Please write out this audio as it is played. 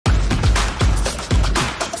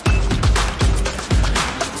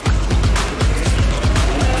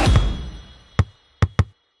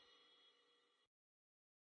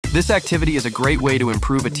This activity is a great way to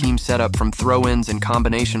improve a team setup from throw-ins and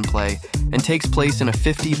combination play and takes place in a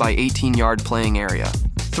 50 by 18-yard playing area.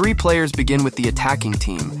 3 players begin with the attacking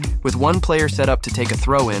team, with 1 player set up to take a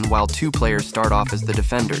throw-in while 2 players start off as the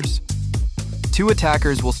defenders. 2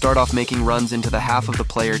 attackers will start off making runs into the half of the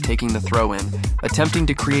player taking the throw-in, attempting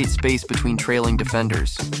to create space between trailing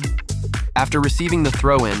defenders. After receiving the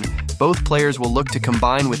throw-in, both players will look to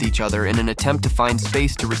combine with each other in an attempt to find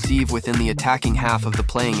space to receive within the attacking half of the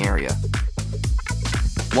playing area.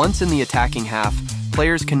 Once in the attacking half,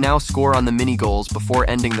 players can now score on the mini-goals before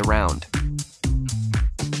ending the round.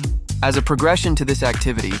 As a progression to this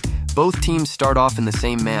activity, both teams start off in the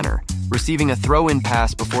same manner, receiving a throw-in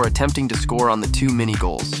pass before attempting to score on the 2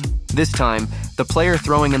 mini-goals. This time, the player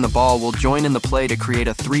throwing in the ball will join in the play to create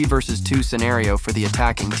a 3 versus 2 scenario for the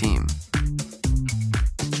attacking team.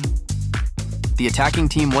 The attacking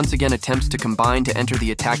team once again attempts to combine to enter the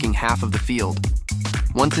attacking half of the field.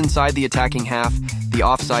 Once inside the attacking half, the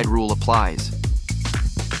offside rule applies.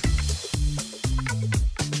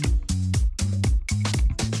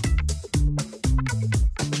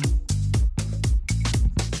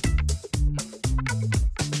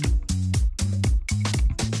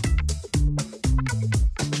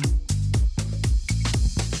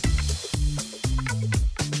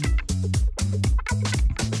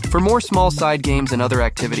 For more small side games and other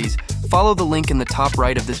activities, follow the link in the top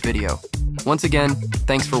right of this video. Once again,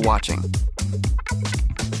 thanks for watching.